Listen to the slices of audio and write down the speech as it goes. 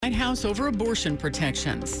White House over abortion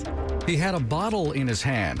protections. He had a bottle in his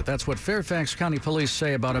hand. That's what Fairfax County Police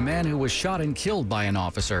say about a man who was shot and killed by an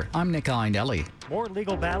officer. I'm Nick Iannelli. More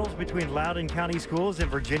legal battles between Loudoun County Schools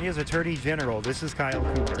and Virginia's Attorney General. This is Kyle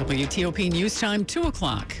Cooper. WTOP News Time, 2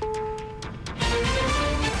 o'clock.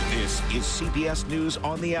 This is CBS News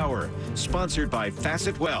on the Hour, sponsored by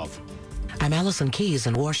Facet Wealth. I'm Allison Keyes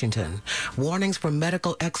in Washington. Warnings from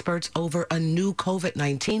medical experts over a new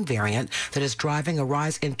COVID-19 variant that is driving a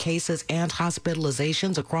rise in cases and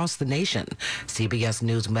hospitalizations across the nation. CBS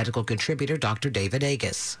News medical contributor Dr. David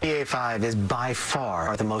Agus. BA.5 is by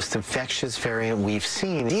far the most infectious variant we've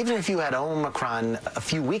seen. Even if you had Omicron a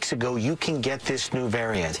few weeks ago, you can get this new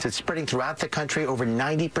variant. It's spreading throughout the country. Over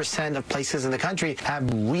 90% of places in the country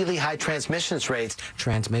have really high transmission rates.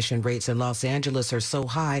 Transmission rates in Los Angeles are so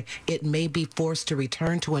high, it may be forced to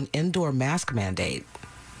return to an indoor mask mandate.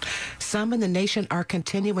 Some in the nation are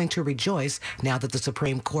continuing to rejoice now that the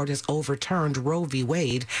Supreme Court has overturned Roe v.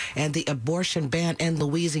 Wade and the abortion ban in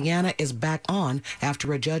Louisiana is back on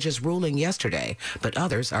after a judge's ruling yesterday, but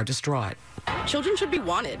others are distraught. Children should be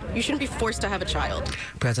wanted. You shouldn't be forced to have a child.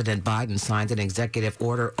 President Biden signed an executive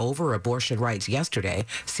order over abortion rights yesterday.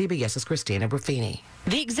 CBS's Christina Ruffini.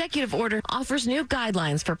 The executive order offers new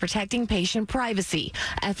guidelines for protecting patient privacy,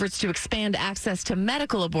 efforts to expand access to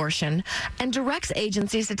medical abortion, and directs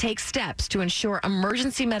agencies to take steps to ensure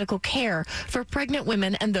emergency medical care for pregnant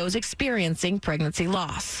women and those experiencing pregnancy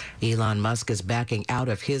loss. Elon Musk is backing out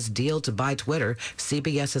of his deal to buy Twitter.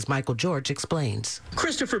 CBS's Michael George explains.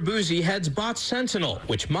 Christopher Bouzy heads Bot Sentinel,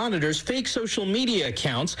 which monitors fake social media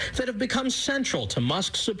accounts that have become central to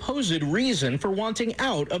Musk's supposed reason for wanting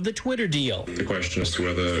out of the Twitter deal. The question as to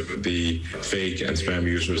whether the fake and spam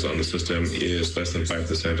users on the system is less than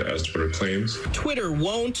 5% as Twitter claims. Twitter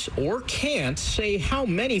won't or can't say how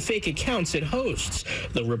many fake accounts it hosts,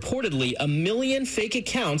 though reportedly 1 million fake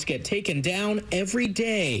accounts get taken down every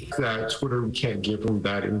day. That Twitter can't give them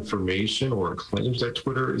that information, or claims that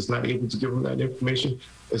Twitter is not able to give them that information,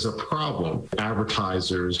 is a problem.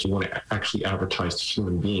 Advertisers want to actually advertise to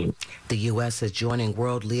human beings. The U.S. is joining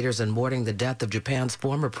world leaders in mourning the death of Japan's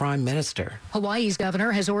former prime minister. Hawaii's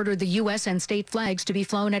governor has ordered the U.S. and state flags to be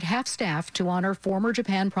flown at half-staff to honor former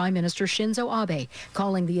Japan Prime Minister Shinzo Abe,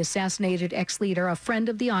 calling the assassinated ex-leader a friend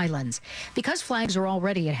of the islands. Because flags are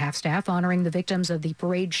already at half-staff honoring the victims of the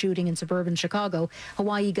parade shooting in suburban Chicago,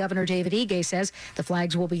 Hawaii Governor David Ige says the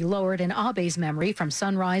flags will be lowered in Abe's memory from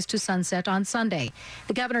sunrise to sunset on Sunday.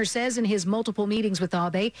 The governor says in his multiple meetings with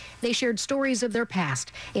Abe, they shared stories of their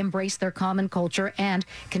past, embraced their common culture, and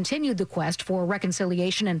continued the quest for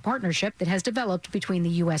reconciliation and partnership that has developed between the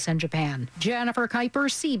U.S. and Japan. Jennifer Kuiper,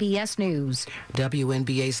 CBS News.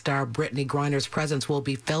 WNBA star Brittany Griner's presence will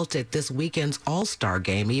be felt at this weekend's All-Star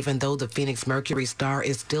game. Even though the Phoenix Mercury star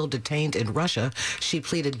is still detained in Russia, she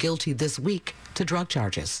pleaded guilty this week to drug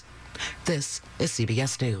charges. This is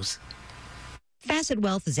CBS News. Facet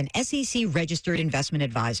Wealth is an SEC-registered investment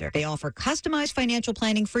advisor. They offer customized financial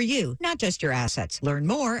planning for you, not just your assets. Learn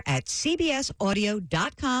more at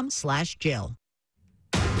cbsaudio.com/Jill.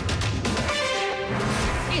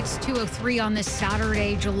 It's 2:03 on this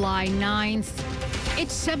Saturday, July 9th.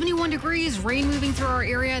 It's 71 degrees, rain moving through our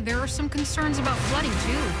area. There are some concerns about flooding,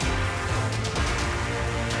 too.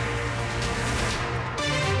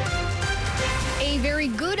 A very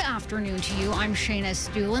good afternoon to you. I'm Shayna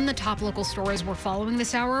Stulin. The top local stories we're following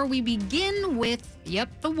this hour. We begin with,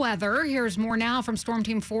 the weather. Here's more now from Storm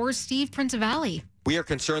Team 4's Steve Prinzivalli. We are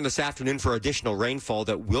concerned this afternoon for additional rainfall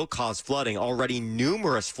that will cause flooding. Already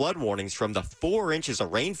numerous flood warnings from the 4 inches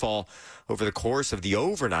of rainfall over the course of the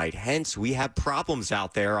overnight. Hence, we have problems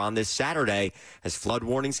out there on this Saturday as flood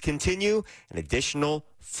warnings continue and additional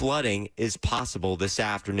flooding is possible this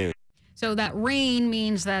afternoon. So that rain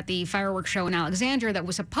means that the fireworks show in Alexandria that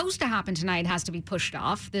was supposed to happen tonight has to be pushed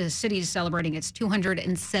off. The city is celebrating its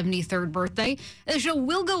 273rd birthday. The show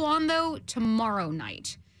will go on, though, tomorrow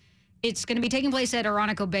night. It's going to be taking place at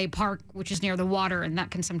Aronico Bay Park, which is near the water, and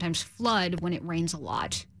that can sometimes flood when it rains a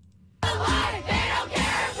lot.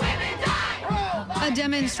 A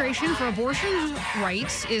demonstration for abortion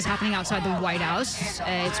rights is happening outside the White House.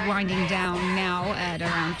 It's winding down now at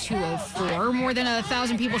around 2:04. More than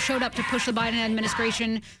 1,000 people showed up to push the Biden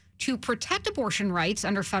administration to protect abortion rights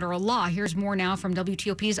under federal law. Here's more now from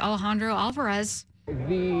WTOP's Alejandro Alvarez.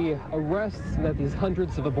 The arrests that these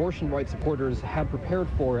hundreds of abortion rights supporters had prepared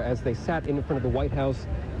for as they sat in front of the White House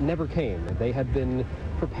never came. They had been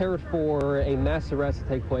prepared for a mass arrest to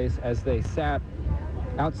take place as they sat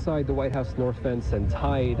outside the White House north fence and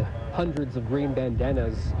tied hundreds of green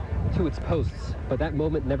bandanas to its posts, but that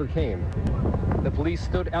moment never came. The police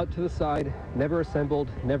stood out to the side, never assembled,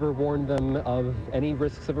 never warned them of any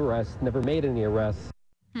risks of arrest, never made any arrests.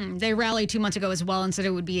 They rallied 2 months ago as well and said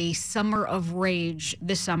it would be a summer of rage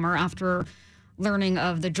this summer after learning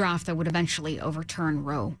of the draft that would eventually overturn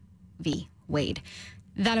Roe v. Wade.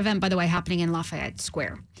 That event, by the way, happening in Lafayette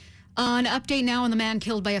Square. An update now on the man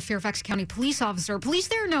killed by a Fairfax County police officer. Police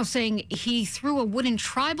there are now saying he threw a wooden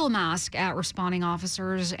tribal mask at responding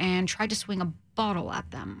officers and tried to swing a bottle at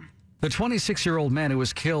them. The 26-year-old man who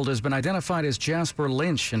was killed has been identified as Jasper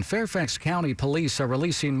Lynch, and Fairfax County police are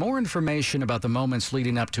releasing more information about the moments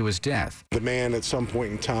leading up to his death. The man at some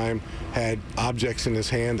point in time had objects in his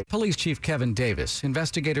hand. Police Chief Kevin Davis.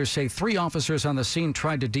 Investigators say 3 officers on the scene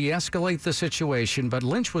tried to de-escalate the situation, but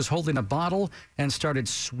Lynch was holding a bottle and started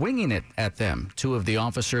swinging it at them. 2 of the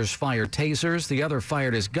officers fired tasers, the other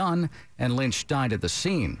fired his gun, and Lynch died at the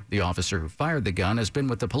scene. The officer who fired the gun has been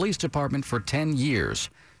with the police department for 10 years.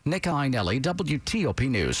 Nick Einelli, WTOP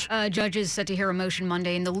News. Judges set to hear a motion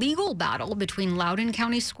Monday in the legal battle between Loudoun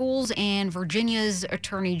County Schools and Virginia's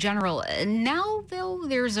Attorney General. Now, though,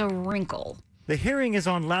 there's a wrinkle. The hearing is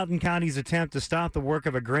on Loudoun County's attempt to stop the work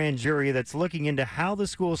of a grand jury that's looking into how the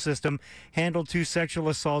school system handled 2 sexual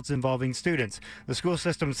assaults involving students. The school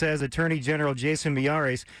system says Attorney General Jason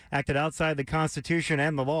Miyares acted outside the Constitution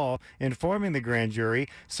and the law in forming the grand jury,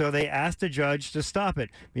 so they asked a judge to stop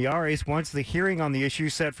it. Miyares wants the hearing on the issue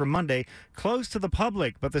set for Monday closed to the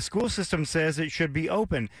public, but the school system says it should be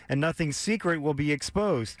open and nothing secret will be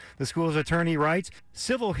exposed. The school's attorney writes,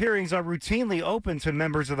 civil hearings are routinely open to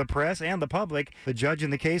members of the press and the public. The judge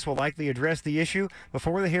in the case will likely address the issue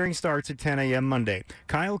before the hearing starts at 10 a.m. Monday.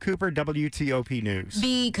 Kyle Cooper, WTOP News.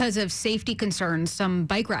 Because of safety concerns, some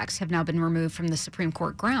bike racks have now been removed from the Supreme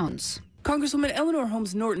Court grounds. Congresswoman Eleanor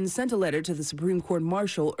Holmes Norton sent a letter to the Supreme Court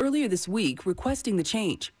Marshal earlier this week requesting the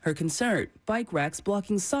change. Her concern, bike racks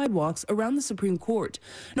blocking sidewalks around the Supreme Court.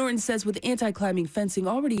 Norton says with anti-climbing fencing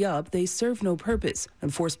already up, they serve no purpose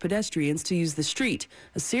and force pedestrians to use the street,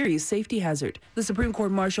 a serious safety hazard. The Supreme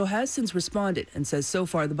Court Marshal has since responded and says so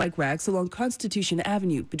far the bike racks along Constitution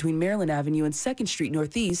Avenue between Maryland Avenue and 2nd Street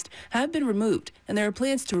Northeast have been removed, and there are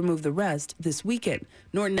plans to remove the rest this weekend.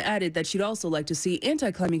 Norton added that she'd also like to see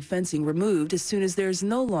anti-climbing fencing removed as soon as there is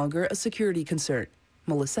no longer a security concern.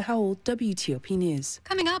 Melissa Howell, WTOP News.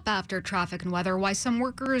 Coming up after traffic and weather, why some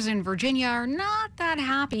workers in Virginia are not that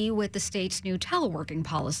happy with the state's new teleworking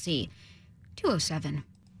policy. 207.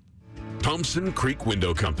 Thompson Creek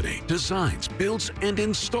Window Company designs, builds, and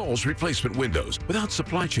installs replacement windows without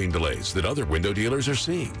supply chain delays that other window dealers are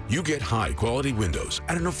seeing. You get high-quality windows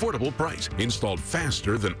at an affordable price, installed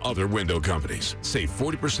faster than other window companies. Save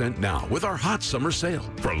 40% now with our hot summer sale.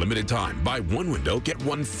 For a limited time, buy 1 window, get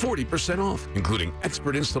 1 40% off, including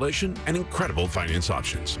expert installation and incredible finance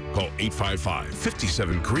options. Call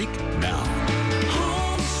 855-57-CREEK now.